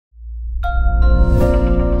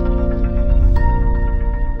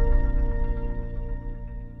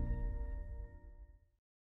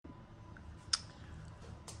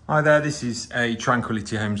Hi there, this is a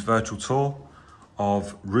Tranquility Homes virtual tour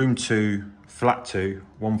of room 2, flat 2,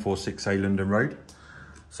 146A London Road.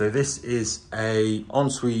 So this is a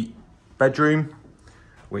ensuite bedroom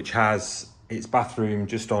which has its bathroom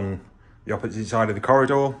just on the opposite side of the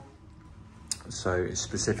corridor. So it's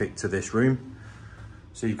specific to this room.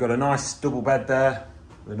 So you've got a nice double bed there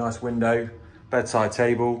with a nice window, bedside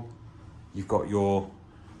table. You've got your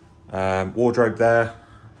wardrobe there,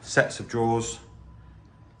 sets of drawers,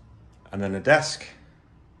 and then a desk.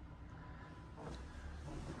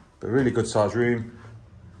 But a really good sized room.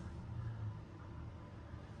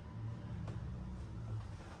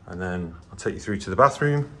 And then I'll take you through to the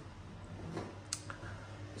bathroom.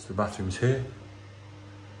 So the bathroom's here.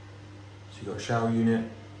 So you've got a shower unit.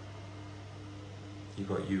 You've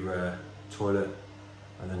got your toilet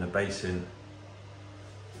and then a basin.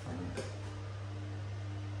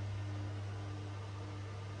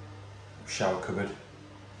 Shower cupboard.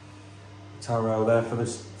 Towel rail there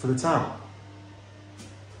for the towel.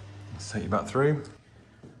 Let's take you back through.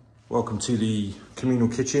 Welcome to the communal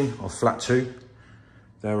kitchen of flat 2.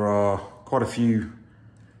 There are quite a few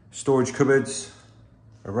storage cupboards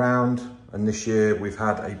around, and this year we've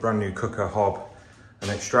had a brand new cooker hob, an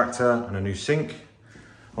extractor and a new sink.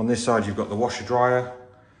 On this side you've got the washer dryer,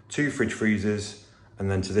 2 fridge freezers, and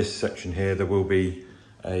then to this section here there will be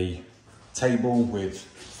a table with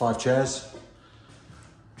 5 chairs.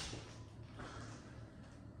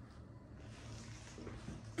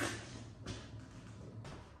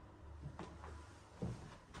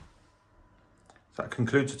 That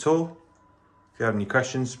concludes the tour. If you have any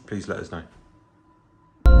questions, please let us know.